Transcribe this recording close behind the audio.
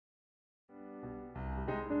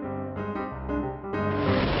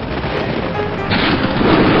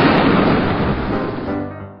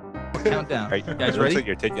Count down. Are You you guys looks ready? like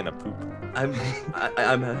you're taking a poop. I'm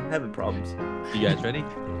having problems. You guys ready?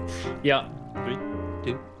 Yeah. 3,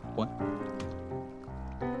 2, 1.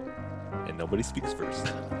 And nobody speaks first.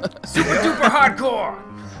 Super duper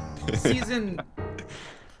hardcore. Season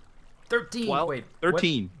 13. Well, Wait,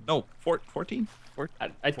 13. No, 14.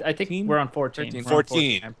 I think we're on 14.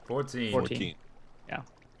 14. 14. 14. Yeah.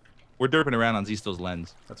 We're derping around on Zisteau's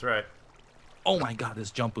lens. That's right. Oh my god,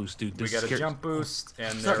 this jump boost, dude. We This got a scares- jump boost,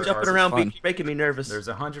 and Stop there jumping are, around, fun. you're making me nervous. there's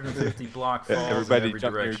 150 block falls Everybody in every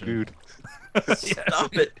jump near direction. Good.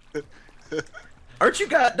 Stop it. Aren't you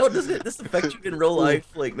guys? Doesn't this affect you in real life?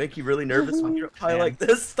 Like make you really nervous when you're up high like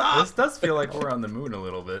this? Stop. This does feel like we're on the moon a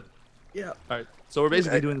little bit. Yeah. All right. So we're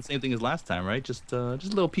basically doing the same thing as last time, right? Just a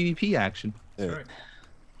little PvP action. Yeah. Right.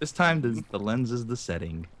 This time the lens is the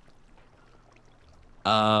setting.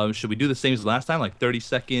 Should we do the same as last time, like 30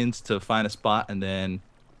 seconds to find a spot and then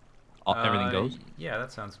everything goes? Yeah,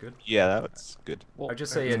 that sounds good. Yeah, that's good. I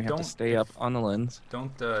just We say have don't to stay up on the lens.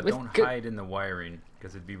 Don't With hide in the wiring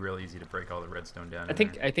because it'd be real easy to break all the redstone down. I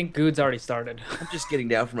think Good's already started. I'm just getting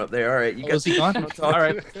down from up there. All right, you Oh, guys. is he gone? All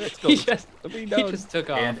right. Let's go. he just took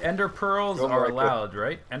off. And ender pearls Go, are Michael. allowed,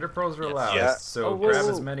 right? Ender pearls are allowed. Yeah. So Oh, whoa, grab whoa.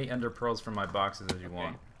 as many ender pearls from my boxes as you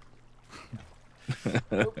want.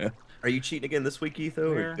 Are you cheating again this week,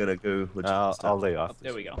 Etho? Or are you gonna go? legit I'll style? lay off.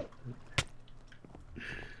 There we go.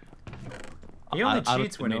 He only I don't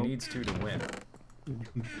cheats when he know. needs to win.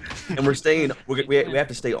 And we're staying. We have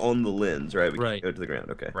to stay on the lens, right? We Right. can't go to the ground.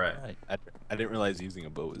 Okay. Right. I didn't realize using a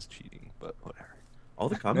bow was cheating, but whatever. All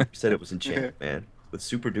the comments said it was enchant, man, with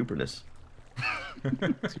super duperness.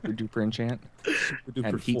 Super duper enchant. Super And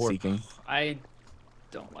duper heat 4. seeking. I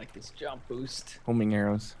don't like this jump boost. Homing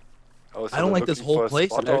arrows. Oh, so I don't we're like this looking for whole a place.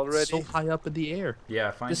 spot It's already? so high up in the air.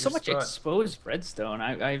 Yeah, find There's so your much spot. exposed redstone.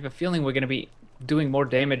 I have a feeling we're gonna be doing more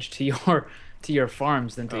damage to your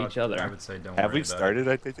farms than to each I other. would say don't Have worry we about started?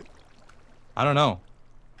 I think. I don't know.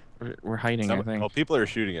 We're hiding, I think. Well, people are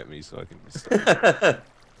shooting at me, so I can. Just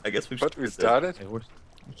I guess we But should. we started? Okay, we're-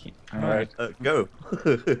 I can't- Alright, Go.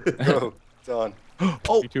 go. It's on.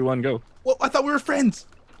 Oh, 3, 2, 1, go. well, I thought we were friends.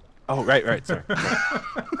 Oh, right. Sorry.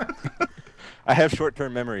 I have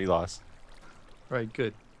short-term memory loss. Right,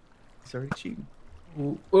 good. He's already cheating.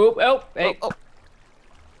 Oop, oop, oh, hey.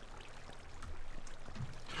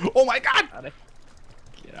 Oh my god!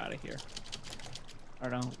 Get out of here. Or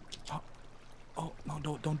no. Oh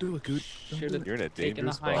no, don't do it, dude. Should have You're in a taken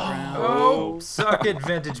the dangerous high spot. ground. Oh, suck it,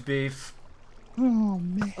 vintage beef. Oh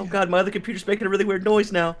man. Oh god, my other computer's making a really weird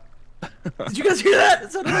noise now. Did you guys hear that?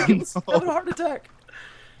 It sounded like it was having a heart attack.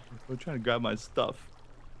 I'm trying to grab my stuff.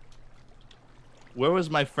 Where was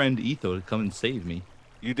my friend Etho to come and save me?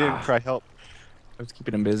 You didn't cry help. I was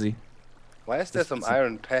keeping him busy. Why is there This some is an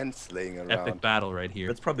iron pants laying Epic around? battle right here.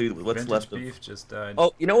 That's probably what's Vintage left of. beef just died.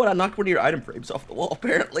 Oh, you know what? I knocked one of your item frames off the wall.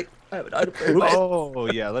 Apparently, I have an item frame. Oh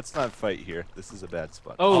yeah, let's not fight here. This is a bad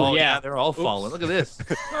spot. Oh, yeah. they're all falling. Look at this.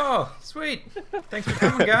 Oh, sweet. Thanks for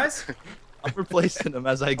coming, guys. I'm replacing them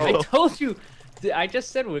as I I go. told you. I just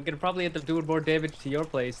said we're gonna probably end up doing more damage to your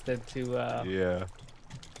place than to Yeah.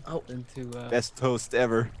 Best toast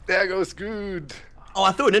ever. There goes good. Oh,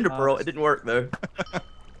 I threw an ender pearl. It didn't work though.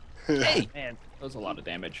 Hey, man. That was a lot of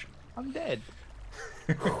damage. I'm dead,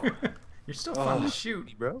 You're still fun to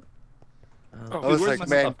shoot. bro. I was where's like,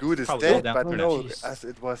 my man, stuff? good is Probably dead, down but there. no, Jeez. as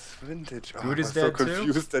it was vintage. Oh, Good I is was so dead too?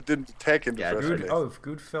 confused. I didn't attack in the Yeah, first Good. place. Oh, if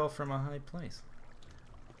Good fell from a high place.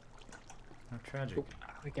 How tragic. How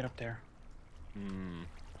do we get up there?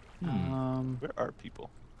 Where are people?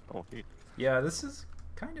 Oh, here. Yeah, this is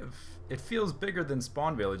kind of. It feels bigger than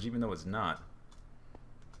Spawn Village, even though it's not.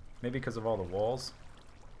 Maybe because of all the walls.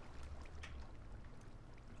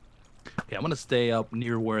 Yeah, I'm gonna stay up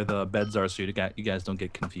near where the beds are, so you guys don't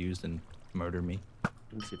get confused and murder me.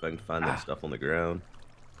 Let's see if I can find that stuff on the ground.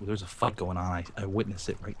 Ooh, there's a fight going on. I witness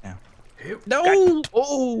it right now. No!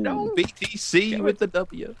 Oh, no. BTC with the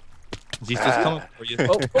W. He's just coming for you.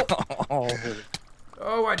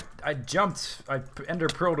 Oh, I jumped. I ender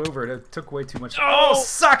pearled over it. It took way too much. Oh,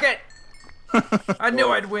 suck it! I knew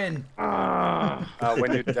I'd win.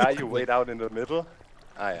 When you die, you wait out in the middle.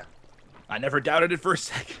 Ah, yeah. I never doubted it for a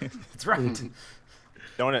second. That's right.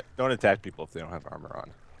 Don't attack people if they don't have armor on.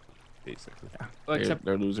 Basically. Well, except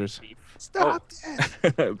They're losers. Stop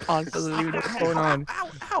Pog doesn't even know what's going on.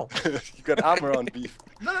 Ow! You got armor on, beef.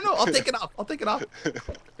 No, I'll take it off. It's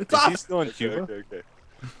Is he off. still in Okay, Cuba? okay.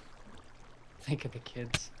 think of the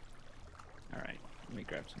kids. All right, let me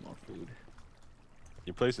grab some more food.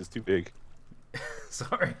 Your place is too big.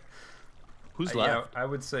 Sorry. Who's Yeah, left? I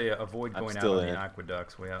would say avoid I'm going out still on in the it.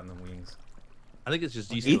 aqueducts, way out in the wings. I think it's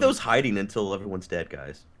just Etho's hiding until everyone's dead,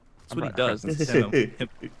 guys. That's what he brought does.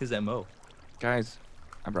 presents. His MO. Guys,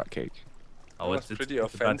 I brought cake. Oh, It was pretty it's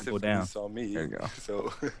about to offensive go when down. he saw me. There you go.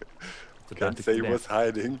 So It's about can't to say go he down. was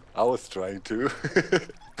hiding. I was trying to.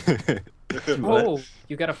 Oh,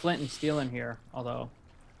 you got a flint and steel in here. Although,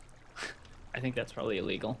 I think that's probably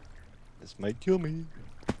illegal. This might kill me.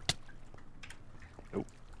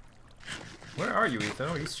 Where are you,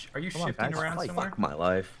 Etho? Are you Come on, shifting guys. around Like, somewhere? fuck my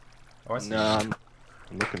life. Oh, I see. No, I'm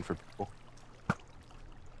looking for people.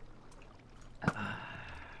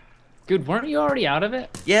 Dude, weren't you already out of it?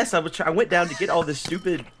 Yes, I went down to get all this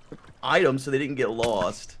stupid items so they didn't get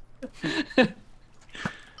lost.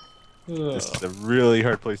 This is a really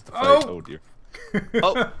hard place to fight. Oh! Oh, dear.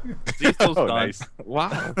 Oh, Zistau's Oh, gone. nice.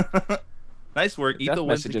 Wow. Nice work. Death Etho went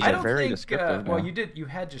messages to I are don't very think. descriptive Well, now. you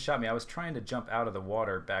had just shot me. I was trying to jump out of the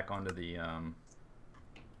water back onto the.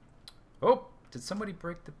 Oh, did somebody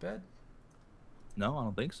break the bed? No, I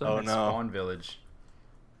don't think so. Oh, At no. Spawn Village.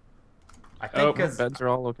 I Oh, think because beds are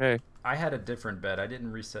all okay. I had a different bed. I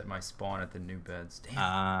didn't reset my spawn at the new beds. Damn.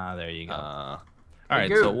 Ah, there you go. Uh, All right,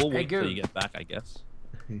 Goop. so we'll Hey, wait till Goop. you get back, I guess.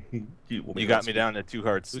 you got me down to 2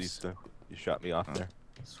 hearts, Who's- Zisteau. You shot me off there.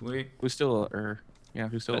 Sweet. Who's still,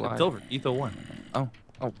 who's still alive? It's over. Etho won. Oh,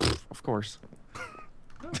 pff, of course.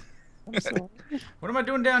 What am I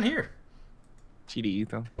doing down here? Cheaty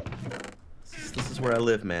Etho. This is where I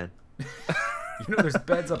live, man. You know there's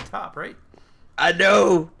beds up top, right? I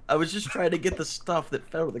know. I was just trying to get the stuff that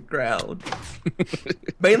fell to the ground.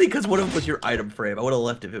 Mainly because one of them was your item frame. I would have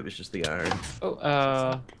left if it was just the iron.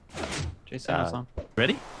 Oh, Jason was on.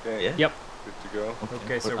 Ready? Okay, Yeah. Yep. good to go.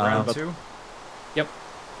 Okay, so Uh, round but- 2. Yep.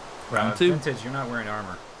 Round 2. Vintage, you're not wearing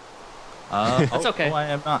armor. That's okay. Oh, I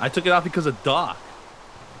am not. I took it off because of Doc.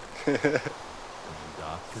 Doc.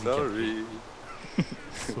 'Cause he kept- Sorry.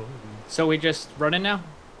 So we just run in now?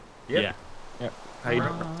 Yep. Yeah. Hide.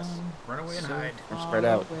 Run away and hide. We're spread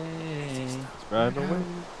out. Run away. Want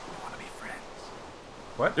to be friends?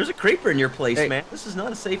 What? There's a creeper in your place, Hey. man. This is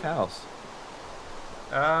not a safe house.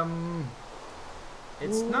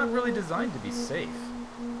 It's not really designed to be safe.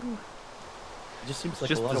 It just seems like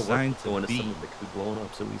Just a lot of designed work to going to be. something that could be blown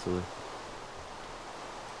up so easily.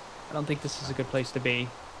 I don't think this is a good place to be.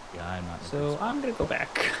 Yeah, I'm not. So I'm gonna go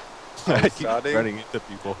back. I keep starting. running into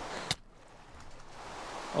people.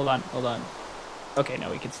 Hold on. Okay, now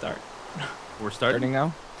we can start. We're starting. Starting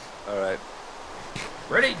now? All right.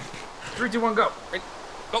 Ready? 3, 2, 1, go.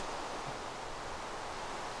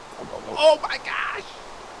 Oh my gosh!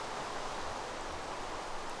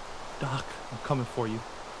 Doc, I'm coming for you.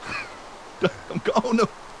 Doc, Oh no!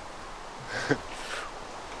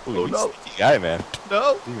 Ooh, you no. sneaky guy, man.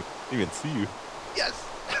 No! Didn't even see you. Yes!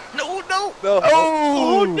 No! No! No.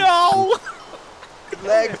 Oh no!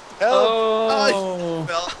 Legs. Help.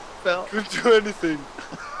 Oh. Fell. Couldn't do anything.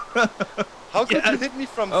 How could you Yes. hit me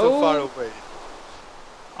from so far Oh. away?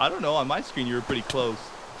 I don't know. On my screen, you were pretty close.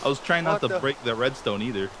 I was trying not What to the- break the redstone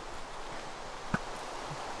either.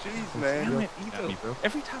 Jeez, Damn man. it, Got me, bro.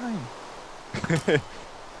 Every time.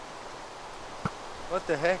 What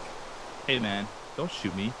the heck? Hey man, don't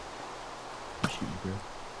shoot me. Don't shoot me, bro.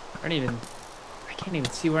 I can't even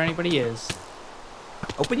see where anybody is.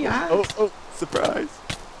 Open your eyes. Oh, surprise.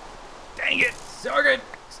 Dang it! Target.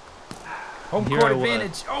 Home Here court I was.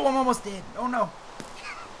 advantage. Oh, I'm almost dead. Oh no.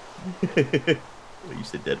 What you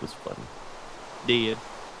said dead was funny. Dead.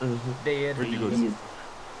 Dead. Where'd you go?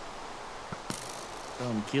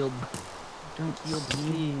 Killed. Don't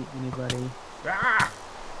see anybody. Ah!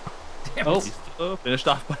 Damn Oh. it. He's still finished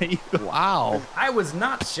off by Ethan. Wow. I was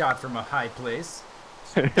not shot from a high place.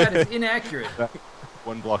 That is inaccurate.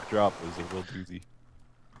 One block drop was a real doozy.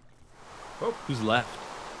 Who's left?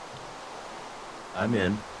 I'm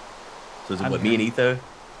in. So is it I'm what, me and Etho?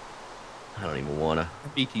 I don't even wanna.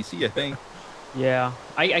 BTC, I think. Yeah.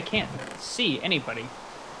 I can't see anybody.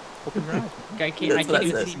 Open your eyes. I can't That's what I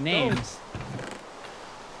even said. see names.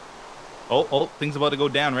 Oh, things about to go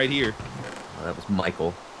down right here. Oh, that was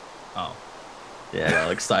Michael. Oh. Yeah, I got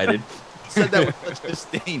all excited. He said that with such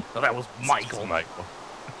disdain. Oh, that was Michael. Michael.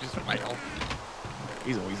 Just Michael.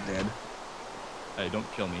 He's always dead. Hey, don't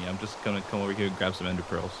kill me. I'm just gonna come over here and grab some ender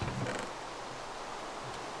pearls.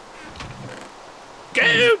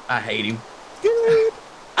 I hate him.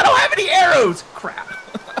 I don't have any arrows! Crap.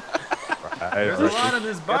 There's a lot in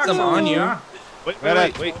this box. some on you. huh? Wait, Man,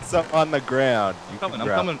 wait, wait. Some on the ground. You I'm can coming. I'm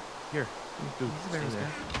grab. coming. Here. Dude,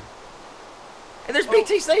 And there's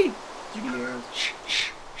BTC! Did you get your arrows?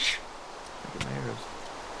 Get my arrows.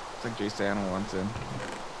 It's like Jason wants in.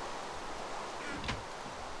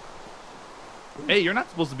 Hey, you're not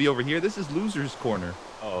supposed to be over here. This is loser's corner.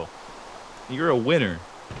 Oh, You're a winner.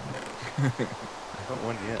 I haven't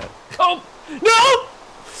won yet. Oh no!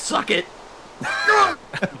 Suck it.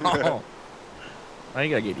 Oh. Now you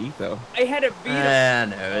gotta get Etho. I had it beat him.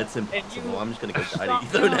 No, it's impossible. you- I'm just gonna go die Stop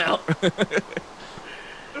to Etho now.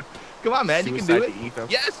 Come on, man. You can do Suicide it. to Etho.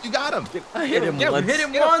 Yes, you got him. I hit him Yeah, we once. hit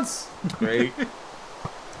him once. Great.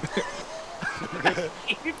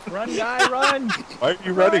 Run, guy, run! Why are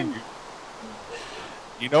you running?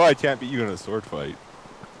 You know I can't beat you in a sword fight.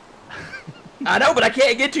 I know, but I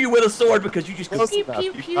can't get to you with a sword because you just go. Close Pew, enough.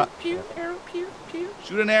 pew, You pew, got- pew, arrow, pew, pew.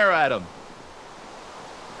 Shoot an arrow at him.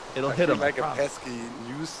 It'll I hit feel him. like a I promise. pesky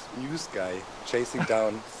news guy chasing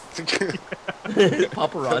down.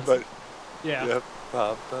 Paparazzi. But, Yeah. yep,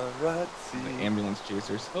 The paparazzi. ambulance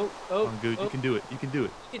chasers. Oh, Come on, Good. oh. You can do it. You can do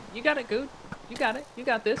it. You got it, Good. You got it. You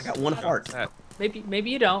got this. I got one heart. Maybe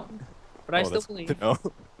you don't, but I Oh, still that's believe. good to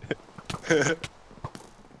know.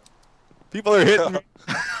 People are hitting me.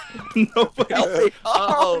 Nobody.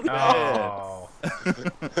 Oh, man. Oh.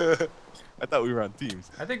 I thought we were on teams.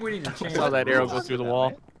 I think we need to I change saw that arrow go rules. through the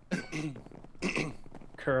wall.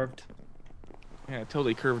 Curved. Yeah, it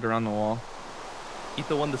totally curved around the wall.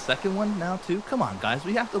 Etho won the second one now too. Come on, guys.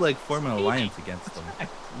 We have to like form an alliance against them.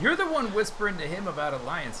 You're the one whispering to him about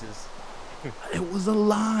alliances. It was a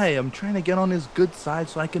lie. I'm trying to get on his good side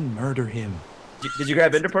so I can murder him. Did you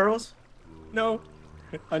grab ender pearls? No,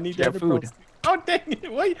 I need Yeah, other food. pearls. Oh dang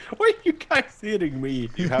it! Why are you guys hitting me?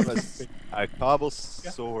 You have a cobble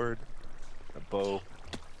sword, a bow,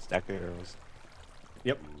 stack of arrows.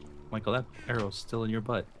 Michael, that arrow's still in your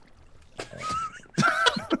butt.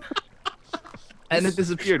 And it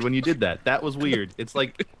disappeared when you did that. That was weird. It's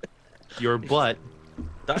like your butt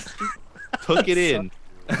took it in.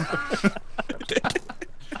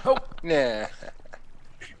 Nah.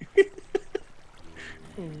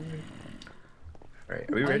 Alright,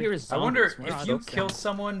 are we All I ready? hear is I wonder zombies. Where are if you those kill things?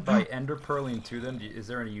 someone by ender pearling to them, is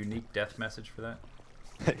there any unique death message for that?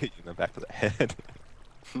 Hit you in the back of the head.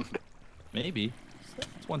 Maybe.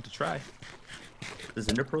 It's one to try. Does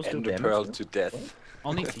ender pearls do Ender damage? pearl though? to death.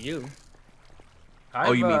 Only to you.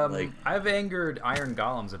 Oh, you mean, like- I've angered iron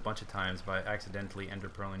golems a bunch of times by accidentally ender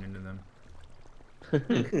pearling into them.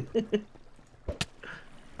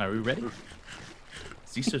 Are we ready?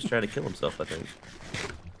 Zistau's trying to kill himself, I think.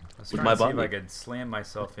 I was With trying my to see if body. I could slam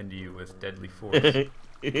myself into you with deadly force.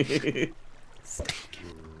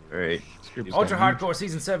 Alright. Ultra Hardcore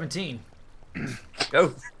Season 17.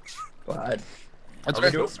 Go. God. That's Are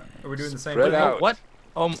we doing the same Spread thing? out. What?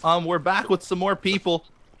 We're back with some more people.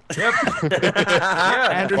 Yep. Yeah.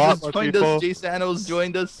 Anders Lot has more joined people. us. Jay Sano's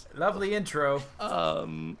joined us. Lovely intro.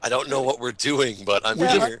 I don't know what we're doing, but I'm We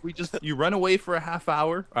here. you run away for a half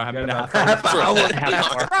hour. Or a minute. Half hour. Half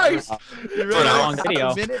hour. Christ! You For run an away hour. for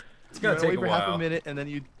half a minute. It's gonna you run away take a for half a while. minute, and then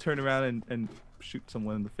you turn around and shoot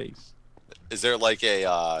someone in the face. Is there like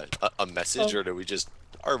a message, or do we just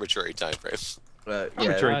arbitrary time frame?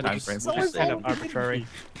 Arbitrary Uh, time just- frame. it's We'll just kind say of arbitrary.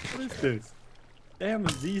 What is this? Damn,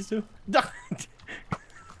 Zisteau.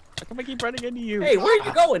 How come I keep running into you? Hey, where are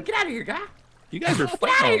you going? Get out of here, guy. you guys are Get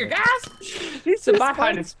out of here, fun. guys. It's a my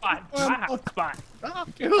hiding spot. My hiding spot.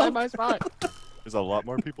 Find my spot. There's a lot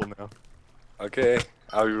more people now. Okay,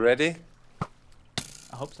 are we ready?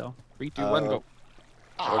 I hope so. 3, 2, 1, go.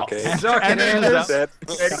 Okay. Suck it, Anders. Anders.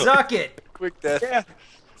 Death. Suck it. Quick death. Yeah.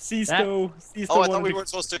 Zisteau. Zisteau Oh, I thought wanted we to- weren't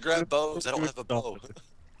supposed to grab bows. I don't have a bow.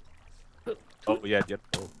 Oh yeah, yep.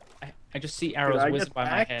 Oh. I just see arrows I whiz get by my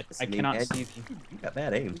back? head. That's I me, cannot man. see them. You got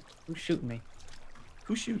bad aim. Who's shooting me?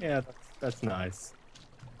 Who shoot? Yeah, that's nice.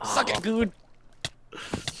 Suck it, good.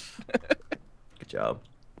 Good job.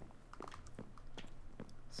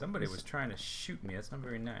 Somebody was trying to shoot me. That's not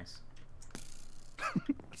very nice.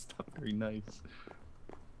 That's not very nice.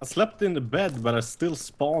 I slept in the bed, but I still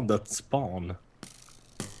spawned at spawn.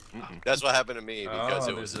 That's what happened to me because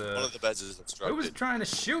Oh, it was there's a- one of the beds is Who was obstructed. trying to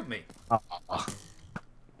shoot me?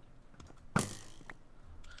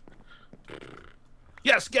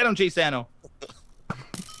 Yes, get him, Jay Sano.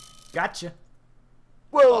 Gotcha.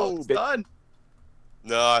 Whoa, it's done.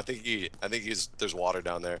 No, I think he's. There's water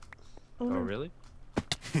down there. Oh, really?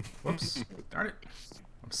 Whoops. Darn it.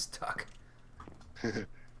 I'm stuck.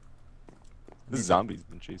 This zombie's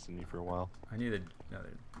been chasing me for a while. I need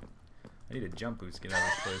a jump boost to get out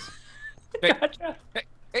of this place. Gotcha.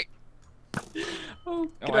 Hey. Oh,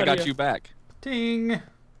 Oh, I got you back. Ting.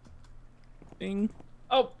 Ding,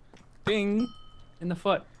 Oh, ding. in the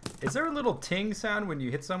foot. Is there a little ting sound when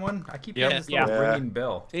you hit someone? I keep Yep. hearing this little Yeah. ringing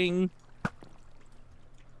bell. Ding.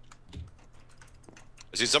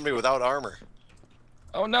 I see somebody without armor.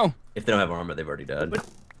 Oh no. If they don't have armor, they've already died.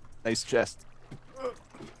 Nice chest.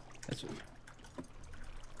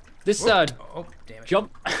 This Oh, damn it.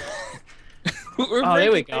 jump. Oh,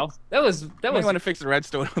 there we go. That was I want to fix the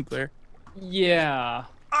redstone up there. yeah.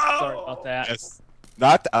 Sorry about that. Yes.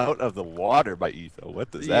 Knocked out of the water by Etho.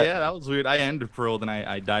 What does that? Yeah, that was weird. I ender pearled and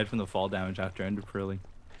I died from the fall damage after ender pearling.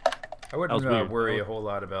 I wouldn't weird. worry a whole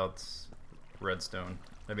lot about redstone.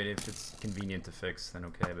 I mean, if it's convenient to fix, then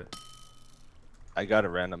okay, but... I got a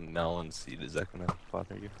random melon seed. Is that gonna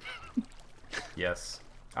bother you? Yes.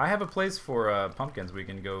 I have a place for pumpkins. We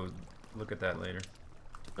can go look at that later.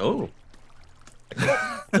 Oh.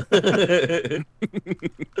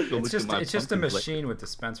 It's just a machine with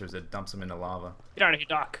dispensers that dumps them into lava. Get out of here,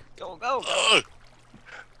 Doc. Go, go.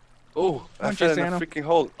 Oh, I Punch fell us, in a Anna. freaking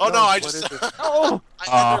hole. Oh no, I what just is it? Oh,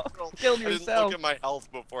 I ender pearled. killed I didn't yourself. look at my health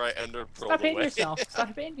before I ender pearled Stop hitting away. yourself.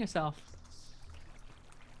 Stop hitting yourself.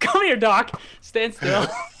 Come here, Doc. Stand still.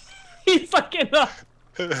 He's like in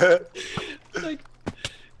the... like,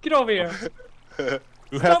 get over here. Who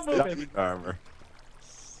Stop has moving. diamond armor?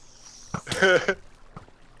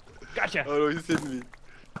 Gotcha. Oh no, he's hitting me.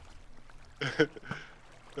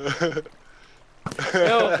 Oh,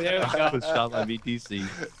 there we I go. was shot by BTC.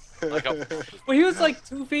 Like a, Well, he was like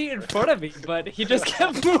 2 feet in front of me, but he just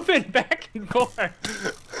kept moving back and forth.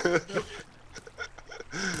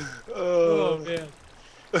 Oh, man.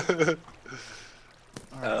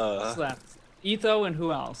 What's left? Etho and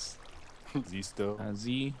who else? Zisteau.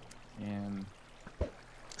 Z and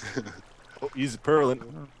Oh, he's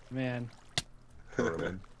purling. Man.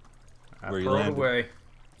 Purling. I Where you pearled landed. away.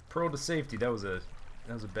 Pearl to safety. That was a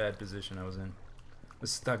bad position I was in.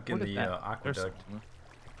 Was stuck in What is the that? aqueduct.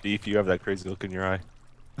 Deef, you have that crazy look in your eye.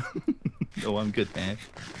 No, I'm good, man.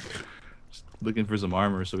 Just looking for some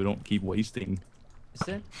armor so we don't keep wasting. Is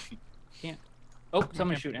it? Can't. Oh,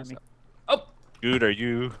 someone's shooting at me. Dude, are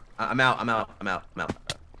you? I'm out.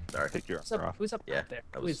 Sorry. Take your Who's armor up, off. who's up Yeah, there?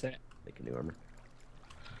 that Who was- is that? Making new armor.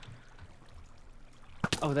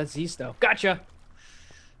 Oh, that's Zisteau. Gotcha.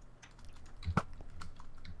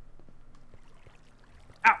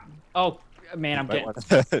 Ow. Oh, man, I'm Might getting... want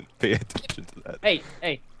to pay attention to that. Hey.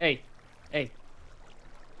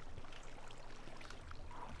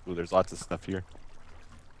 Ooh, there's lots of stuff here.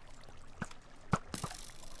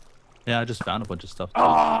 Yeah, I just found a bunch of stuff. Oh,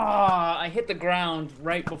 I hit the ground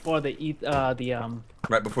right before the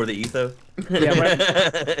Right before the Etho. Yeah,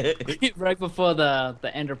 right, right before the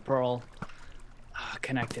ender pearl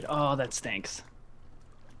connected. Oh, that stinks.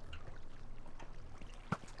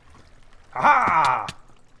 Aha!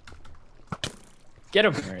 Get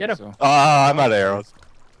him, Alright, get him. so, I'm out of arrows.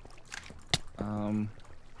 or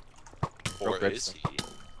Okay. is he?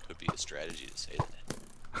 Could be a strategy to say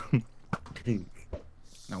that.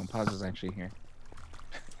 no, pause is actually here.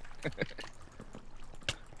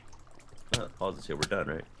 Pause this here. We're done,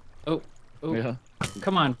 right? Oh, Yeah.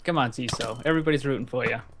 come on, Zisteau. Everybody's rooting for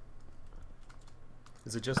you.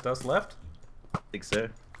 Is it just us left? I think so.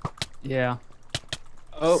 Yeah.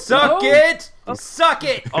 Oh, Suck it! Suck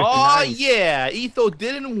it! Oh yeah, Etho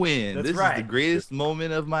didn't win. That's This is right. the greatest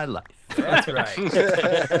moment of my life. That's right.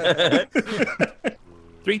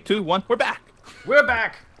 3, 2, 1, we're back. We're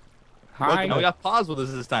back! Hi. No, we got pause with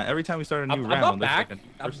us this time. Every time we start a new I'm round, not there's back. like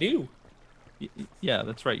a I'm new. Yeah,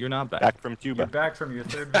 that's right. You're not back. Back from You're Cuba. back from your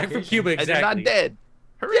third Back vacation. from Cuba, And you're exactly. not dead.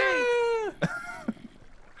 Hooray! All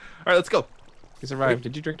right, let's go. You survived.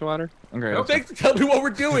 Did you drink the water? Okay. No, let's- thanks. Tell me what we're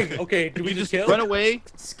doing. Okay, do we just kill? Run away. Run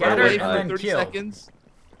Scatter away and for then 30 kill. seconds.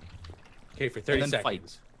 Okay, for 30 and then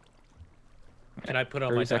seconds. fight. Can I put on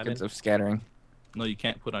 30 my seconds diamond? of scattering. No, you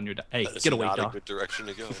can't put on your. Hey, That is get away, not a Doc. good direction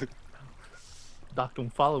to go. Doc,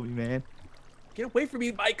 don't follow me, man. Get away from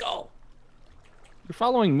me, Michael. You're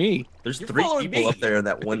following me. There's You're 3 following people me. up there in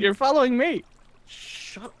that one. You're following me.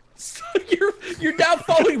 Shut. You're now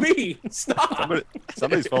following me. Stop.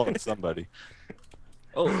 Somebody's following somebody.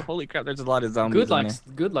 Oh, holy crap! There's a lot of zombies.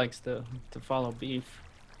 Good likes to follow beef.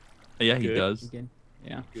 Yeah, he Good. does. Again.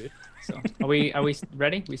 Yeah. Good. So are we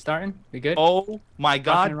ready? We starting? We good? Oh my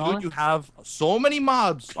God, and dude! rolling? You have so many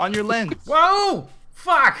mobs on your lens. Whoa!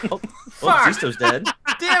 Fuck! Oh, Fuck! Zisto's dead.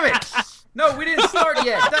 Damn it! No, we didn't start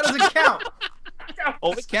yet. That doesn't count.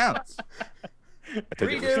 Oh, it counts. I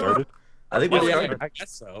think it Redo. started. I think Well, we yeah, started. I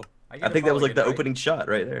guess so. I think that was like the opening shot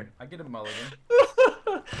right there. I get a mulligan.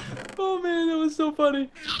 Oh man, that was so funny.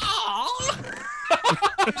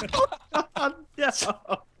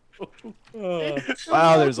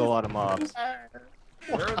 Wow, there's a lot of mobs.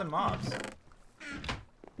 Where are the mobs?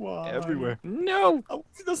 Wow. Everywhere. No. I was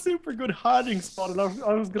in a super good hiding spot, and I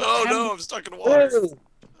was gonna. Oh no, I'm stuck in water.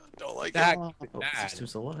 Don't like That it. Oh, bad.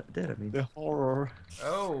 Zisto's a lot dead. I mean, The horror.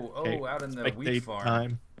 Oh, Okay, out in the wheat Spectate farm.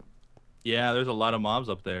 time. Yeah, there's a lot of mobs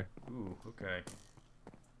up there. Ooh, okay.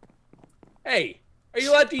 Hey, are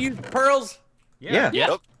you allowed to use pearls? Yeah.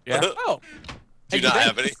 Yeah. Yeah. Oh. Do Hey, not you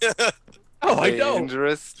have any. Oh, I don't.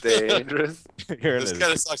 Dangerous, dangerous. Here it This is.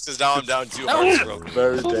 kind of sucks because now I'm down 2 hearts. Bro.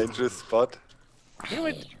 Very dangerous spot. Damn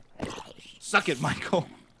it. Suck it, Michael.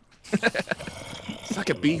 Suck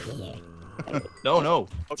it, beef. No. Oh,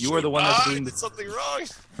 You are the one that's I doing did the. something wrong.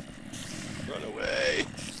 Run away.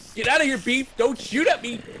 Get out of here, beef. Don't shoot at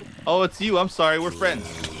me. Oh, it's you. I'm sorry. We're friends.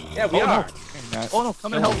 Yeah, we Oh, are. no. Oh no,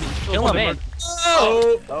 come and help me. Kill him, man.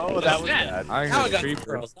 Oh, Oh, that was Shit. bad. I Now I heard got a creeper.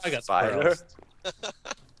 pearls. I got Spider. pearls.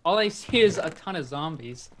 All I see is a ton of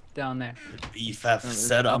zombies down there. Beef have There's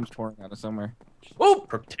set up bombs pouring out of somewhere. Oh,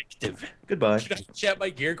 protective. Goodbye. should I chat my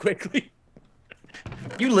gear quickly?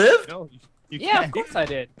 You live? No, you Yeah, of can't. course I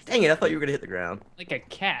did. Dang it! I thought you were gonna hit the ground. Like a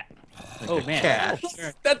cat. Oh man. cat.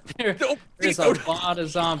 There's a lot of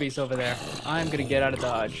zombies over there. I'm gonna get out of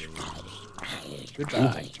dodge.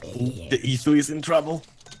 Goodbye. The Etho is in trouble.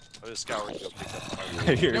 I'm just scouring to go pick up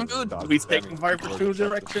fire. Here's Good. dog He's standing taking fire for towards two the second.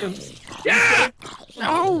 directions. Yeah.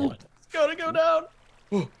 No! Gotta go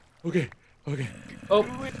down. Okay. Oh,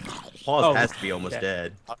 Pause Oh. has to be almost Okay.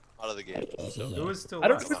 dead. Out of the game. Who is still I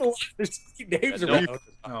don't left? know why there's names No, around.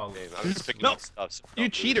 Oh, I'm just picking No. up stuff. So You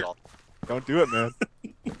don't cheater. lose it Don't do it, man.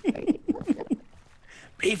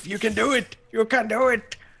 Beef, you can do it! You can do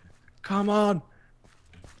it! Come on!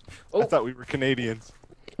 I thought we were Canadians.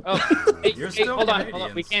 oh. Hey, You're hey, still hold on.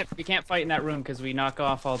 We Canadians. can't fight in that room because we knock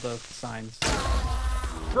off all the signs.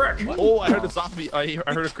 frick! Oh, I heard a zombie. I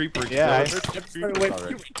heard a creeper. Yeah, I explode. heard I'm creepers away from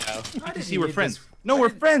already. you right now. I You didn't see, we're need friends. this- No, we're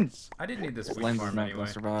friends. I didn't need this wheat Len's farm not anyway.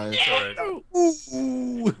 gonna survive. It's alright.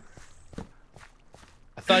 Ooh.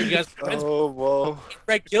 I thought you guys were friends. Oh, whoa.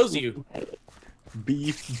 Fred kills you.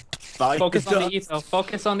 Beef, fight Focus the on the dog. etho.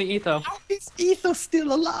 Focus on the etho. How is Etho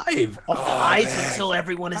still alive? Fight until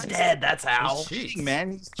everyone is dead. That's how. He's Cheating,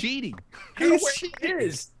 man. He's cheating. He's It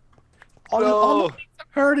is. No.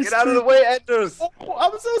 hurt his Get out of the way, Anders. Oh,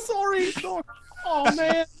 I'm so sorry. Dog. Oh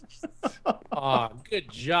man. Aw,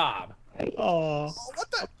 good job. Oh,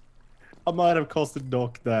 what the? I might have costed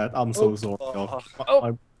Doc that. I'm so sorry, Doc. Oh.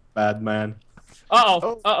 I'm bad man.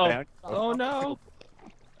 Uh-oh. Uh-oh. man. Oh no!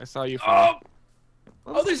 I saw you fall.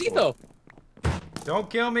 Oh, there's Etho. Don't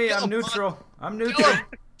kill me. I'm Kill him, neutral. I'm neutral.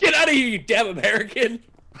 Get out of here, you damn American.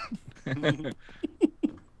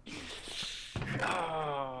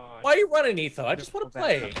 Why are you running, Etho? I just want to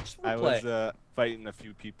play. I just I want to was play. fighting a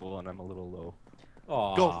few people and I'm a little low.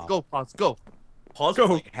 Aw. Go, Pots, go. Pause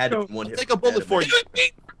Go, had go. one I'll hit. take a bullet for you.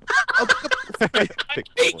 I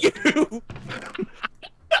hate you.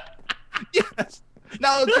 Yes.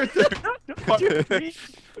 Now it's your turn.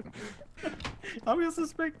 I'm just a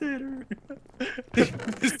spectator.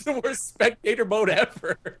 This is the worst spectator mode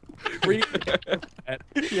ever. Where you-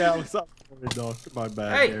 Yeah, I'm sorry, Doc. My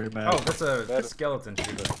bad, Hey! there, man. Oh, that's a skeleton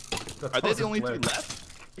shooter. That Are they the doesn't only two live.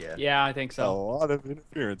 left? Yeah. Yeah, I think A so. lot of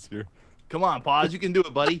interference here. Come on, Pods. You can do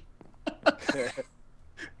it, buddy.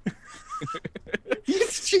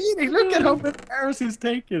 He's cheating. Look at how many arrows he's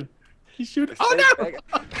taking. He should. Oh, no.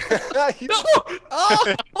 No!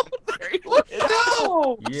 Oh, there he was.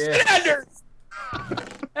 No! Yeah. Anders!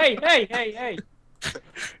 Hey, hey, hey, hey.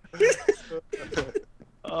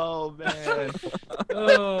 Oh man.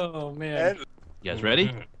 Oh, man. You guys ready?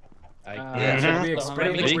 Should we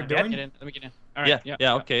explain what we're doing? Let me get in. All right.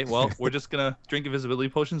 Yeah. Okay. Well, we're just gonna drink invisibility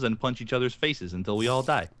potions and punch each other's faces until we all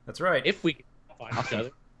die. That's right. If we can find each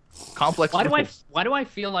other. Complex. Why rules. do I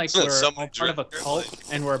feel like we're Someone all part of a drink cult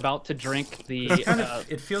and we're about to drink the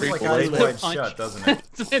It feels like Kool-Aid. eyes wide Punch. shut, doesn't it?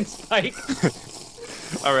 it's been spiked.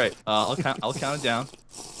 All right. I'll count it down.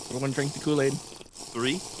 Everyone drink the Kool-Aid.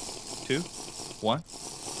 3, 2, 1.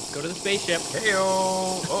 Let's go to the spaceship. Hey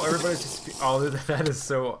oh, everybody's just.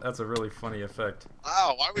 Oh, that's a really funny effect.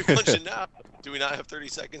 Wow, why are we punching now? Do we not have 30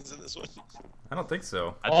 seconds in this one? I don't think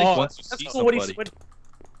so. I think Oh, once you that's see cool when somebody,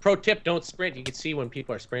 Pro tip, don't sprint. You can see when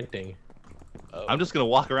people are sprinting. Oh. I'm just gonna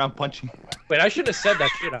walk around punching. Wait, I shouldn't have said that,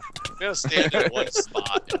 should I? I'm gonna stand in one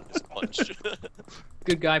spot and just punch.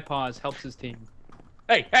 Good guy pause helps his team.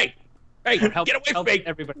 Hey, Or helps, get away from helps me!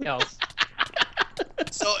 everybody else.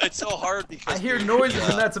 So it's so hard because I hear noises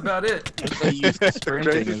and that's about it. The crazy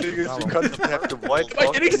thing is you constantly have the white Am I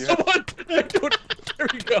box hitting and someone? I don't... There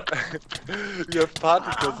you go. you have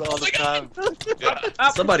particles all the time. Yeah.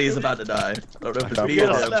 Somebody is about to die. I don't know if it's me Get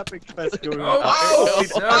or a him. slapping fest going Oh, on.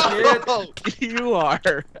 suck it. You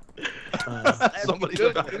are. Somebody's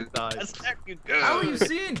about to die. How are you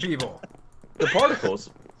seeing people? The particles.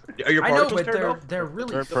 Are your I know, particles but turned off? they're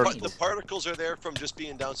really The faint. particles are there from just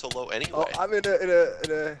being down so low anyway. Oh, I'm in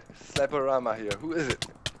a slaporama here. Who is it?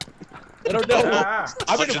 I don't know. Ah,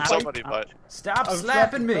 I'm in Punching a somebody, but stop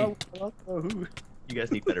slapping me. Who? You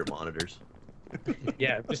guys need better monitors.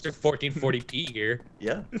 Yeah, Mr. 1440p here.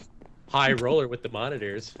 Yeah. High roller with the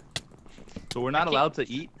monitors. So we're not allowed to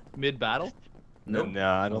eat mid-battle. Nope. No,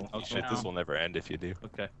 I don't. Okay. Shit, this will never end if you do.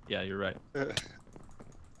 Okay. Yeah, you're right.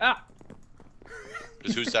 Ah!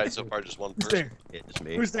 Because who's died so far? Just one person. Yeah, just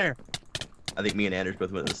me. Who's there? I think me and Anders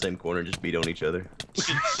both went in the same corner and just beat on each other.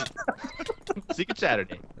 Secret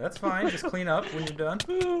Saturday. That's fine. Just clean up when you're done.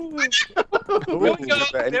 Will we go,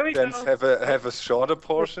 the there we friends go. have a shorter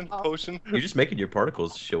potion? You're just making your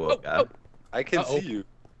particles show up, guy. I can Uh-oh. see you.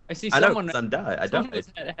 I see I know, someone. 'cause I'm died. I Someone died.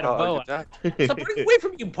 had a Oh, bow. you died. Stop running away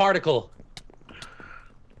from you, particle.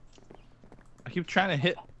 I keep trying to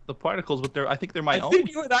hit the particles with their. I think they're my I own.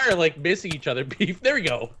 think you and I are like missing each other, Beef. There we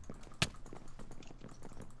go.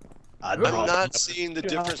 I'm not seeing the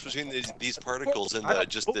difference between these particles and the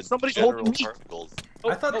just the somebody general hold me. particles.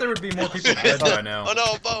 I thought there would be more people dead by now. Oh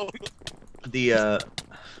no, Bo! The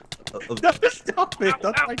Stop it!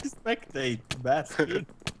 Don't try to spectate, bastard.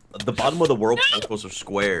 the bottom of the world particles are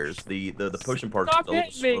squares. The potion particles are little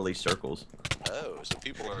hitting me. swirly circles. Oh, so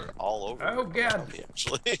people are all over. Oh, God. me,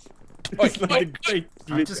 actually. It's not a great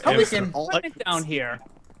I'm just ever. clicking. All Put it down here.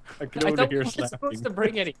 I can I only don't hear think it's supposed slapping. to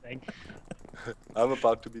bring anything. I'm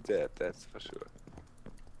about to be dead, that's for sure.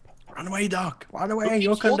 Run away, Doc! Run away!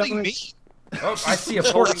 You'll Who's come holding down. me? Oh, I see a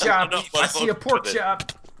pork chop. No, I see a pork no.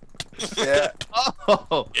 chop. Yeah.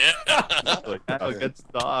 Oh, Yeah. oh, good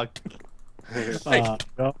stock.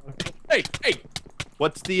 No. Hey, hey.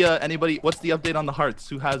 What's the anybody? What's the update on the hearts?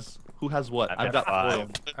 Who has what? I've got four.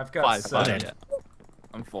 five. I've got Five. 7. Yeah.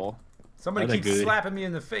 I'm full. Somebody Are they keeps good? slapping me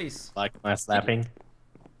in the face. Like my slapping.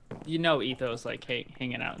 You know, Etho's like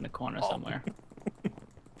hanging out in the corner somewhere.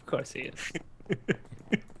 Of course he is.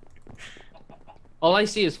 All I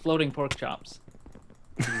see is floating pork chops.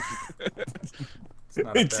 It's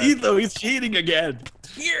not a It's bad- Etho, he's cheating again!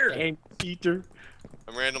 Here! And cheater.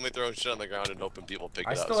 I'm randomly throwing shit on the ground and hoping people pick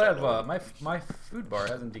I it up. still so have know. my food bar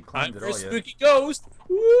hasn't I'm declined at for all yet. spooky ghost.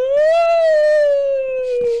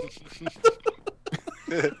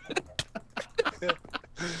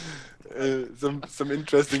 Some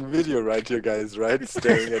interesting video right here, guys. Right,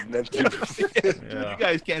 staring at an empty Yeah. You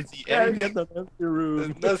guys can't see Yeah, anything. get the empty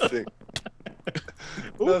room. nothing.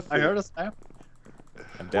 Ooh, I heard a slap.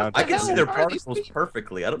 I'm down. I can see their Are these particles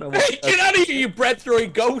perfectly. I don't know Hey, what. get out of here, you bread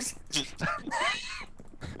throwing ghost.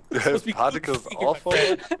 Have be particles good, off of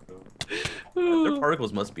it? Their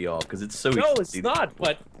particles must be off because it's so No, easy to it's see. not.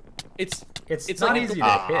 But it's It's like not a- easy to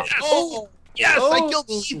hit. oh Yes, I Oh. killed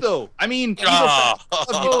Etho. I mean, Ah.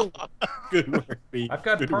 Good work, B. I've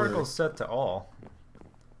got Good particles work. set to all.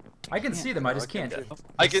 I can see them. I just can't. I can, yeah,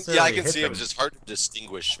 I necessarily can hit see them. them. It's just hard to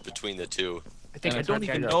distinguish between the two. I think I it's don't hard to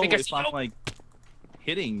even get- know I think if I'm like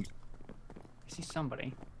hitting I see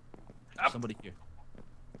somebody. somebody here.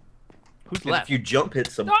 Who's If left? you jump hit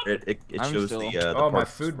somewhere, it I'm shows still- the Oh, my particles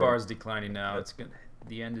food from- bar is declining now. It's good.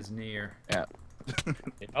 The end is near. The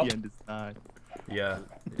end is not. Yeah.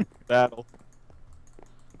 Battle.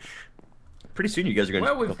 Pretty soon you guys are gonna.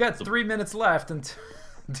 Well, we've got 3 minutes left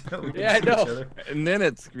until we can Yeah, I see know. each other. And then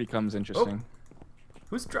it becomes interesting.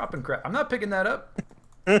 Who's dropping crap? I'm not picking that up.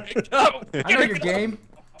 pick it up. I know your game.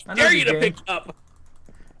 I know Dare your you to game. pick it up.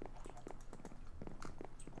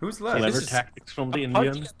 Who's left? Clever This is tactics from the Punching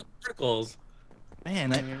Indians. at the particles.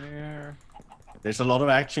 Man, I, There's a lot of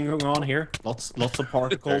action going on here. Lots of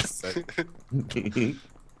particles.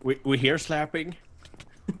 we hear slapping.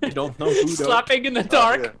 We don't know who though. Slapping in the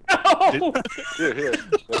dark. No! Here, here. There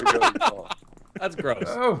we go. Oh. That's gross.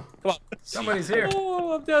 Oh, Come on. somebody's here.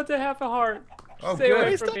 Oh, I'm down to half a heart. Oh, Stay good. away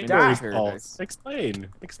Why is from that me. Die. gross, Paradise. Paul?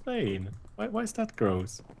 Explain. Why is that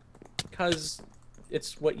gross? Because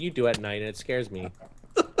it's what you do at night and it scares me.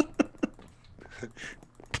 What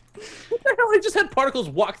the hell? I just had particles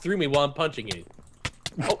walk through me while I'm punching you.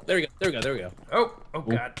 Oh, there we go. There we go. There we go. Oh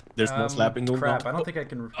God. There's no slapping going crap. on. I don't think I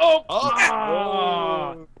can. Oh!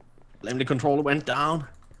 Ah! Blame the controller went down.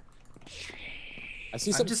 I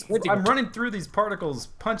see I'm some just. splinting. I'm running through these particles,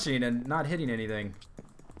 punching and not hitting anything.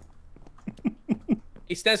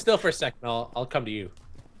 Hey, stand still for a second. I'll come to you.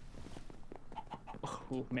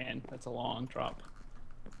 Oh man, that's a long drop.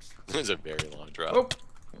 It was a very long drop. Oh.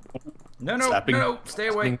 No, Slapping. no, stay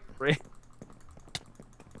away.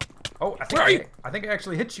 Oh, Where are you? I think I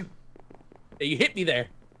actually hit you. Hey, you hit me there.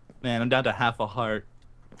 man, I'm down to half a heart.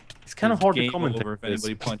 It's kind of hard to Game comment over if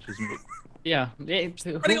anybody punches me. Yeah. Running away.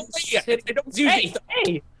 I don't usually. Hey,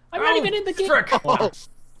 hey! I'm not Oh, even in the game. frick.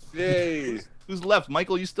 Yay. Who's left?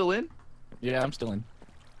 Michael, you still in? Yeah, I'm still in.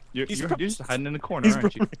 You're He's just hiding in the corner, He's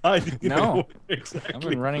aren't you? hiding. No. Exactly. I've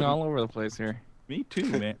been running all over the place here. Me too,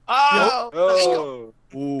 man. Oh!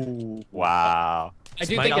 Oh. Ooh. Wow. I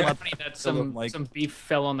do Mike, think I'm it's not- funny that still some like- some beef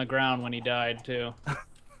fell on the ground when he died too.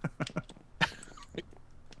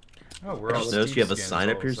 Oh, I we're all just noticed you have a Steve sign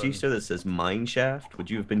skins up here, all of a Zisteau, that says Mine Shaft. Would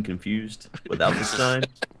you have been confused without the sign?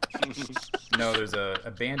 sudden. No, there's a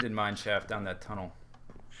abandoned mine shaft down that tunnel.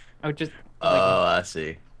 Oh, just. Oh, I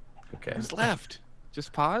see. Okay. Who's left?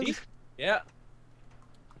 Just pause. Yeah.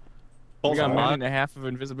 We got a Pause. minute and a half of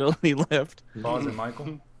invisibility left. Pause and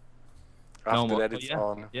Michael. After No, that, it's yeah.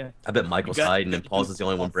 on. Yeah. I bet Michael's You got- hiding and Paul's is the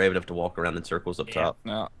only one brave enough to walk around in circles up top.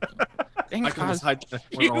 No. Dang I it, can just pause. hide in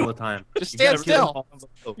the corner all the time. Just You stand gotta get them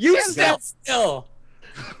still. all- You Stand stand still.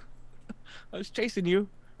 I was chasing you.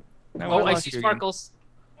 Now Oh, I lost see you again. sparkles.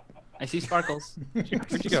 I see sparkles.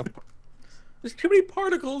 Where'd you go? There's too many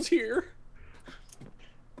particles here.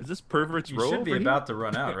 Is this pervert's You row? should be over here? about to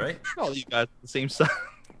run out, right? Oh, you got the same size.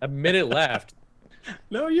 A minute left.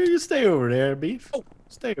 No, you stay over there, Beef. Oh,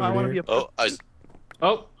 Stay I over want to there. be a. Oh, I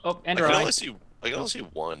Oh, Ender can Eye. only see. I can only see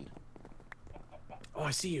one. Oh,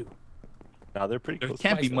 I see you. Now they're pretty There close.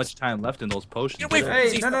 can't be much time left in those potions. Get away is from there?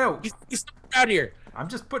 Hey, me. no, no, no. He's out here. I'm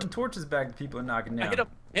just putting torches back to people and knocking down. Hit him.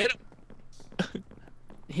 Hit him.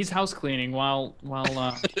 He's house cleaning while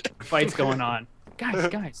the fight's going on.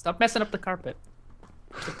 Guys, stop messing up the carpet.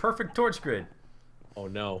 It's a perfect torch grid. Oh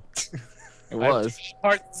no. It was.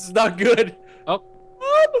 Heart, this is not good. Oh.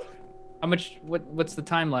 How much? What's the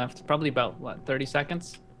time left? Probably about what? 30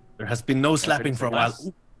 seconds. There has been no slapping for a while. seconds.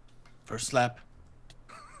 Ooh, first slap.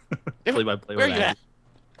 Play by play Where with you that.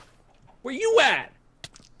 at? Where you at?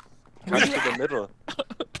 Come to the middle.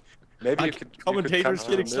 Maybe you could. Commentators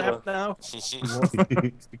you could getting come to the middle. slapped now.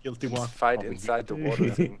 He's the guilty one. Fight inside the water. I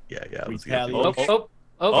think. Yeah, I was Retaliate. gonna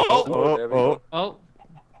Oh. There we go. Oh.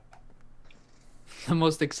 The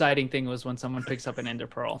most exciting thing was when someone picks up an ender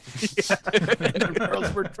pearl.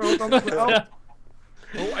 Girls were thrown on the ground.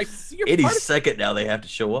 Oh, I see your 82nd now they have to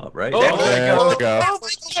show up, right? Oh, There we go.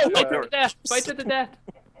 Fight to the death! Fight to the death!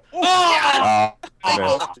 Oh,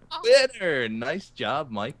 Winner! Nice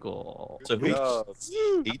job, Michael. So who? No.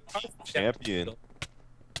 Champion.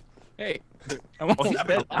 hey. Oh, he's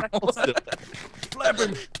bad. Slap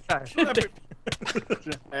him. Slap him.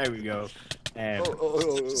 There we go. And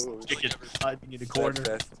kick it hiding in the corner.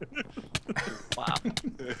 That's Wow. Is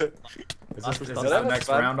this that the was next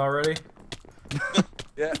fun. round already?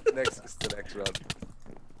 Yeah, next is the next round.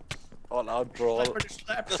 All out brawl.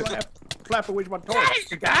 Slap, slap. Slap it with my torch.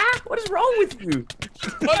 What is wrong with you?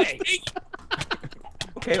 Hey,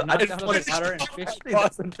 Okay, I just want to. Water and fish.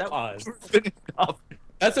 pause. Finished off.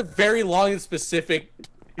 That's a very long and specific.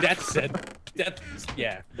 That's it. That's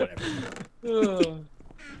yeah. Whatever.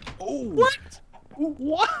 Oh. What?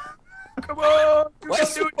 What? Come on. Why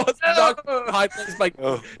is it high place like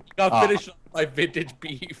Oh. got finished off my vintage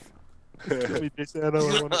beef?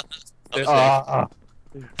 Oh,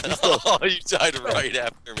 you died right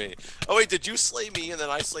after me. Oh wait, did you slay me and then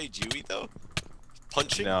I slayed you, though?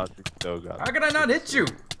 Punching? Now no God. How could I not hit you?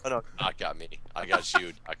 Oh no, Doc got me. I got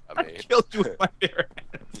you. Doc got me. Killed you with my bare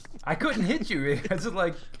hands. I couldn't hit you. It's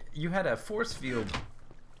like you had a force field.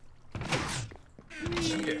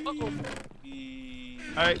 Cheater.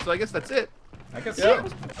 Alright, so I guess that's it. I guess Yeah.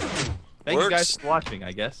 so. Thank you guys Works. for watching,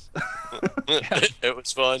 I guess. It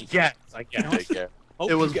was fun. Yes. I guess. Take care.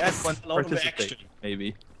 It was you guys fun to a lot of participate, action.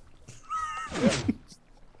 maybe.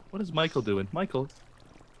 What is Michael doing? Michael.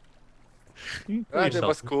 You kill Alright, that yourself.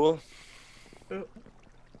 was cool. There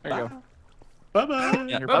you go. Bye-bye.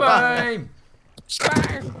 Yeah, Bye bye.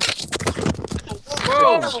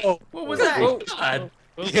 Whoa! What was that? Oh God.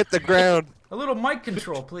 He hit the ground. A little mic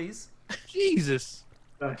control, please. Jesus.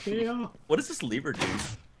 The hell? What does this lever do?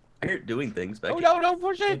 I hear it doing things back Oh, here. no, don't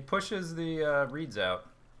push it. It pushes the reeds out.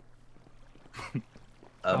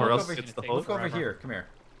 Or Look else over it's the here. host. Look over here. Come here.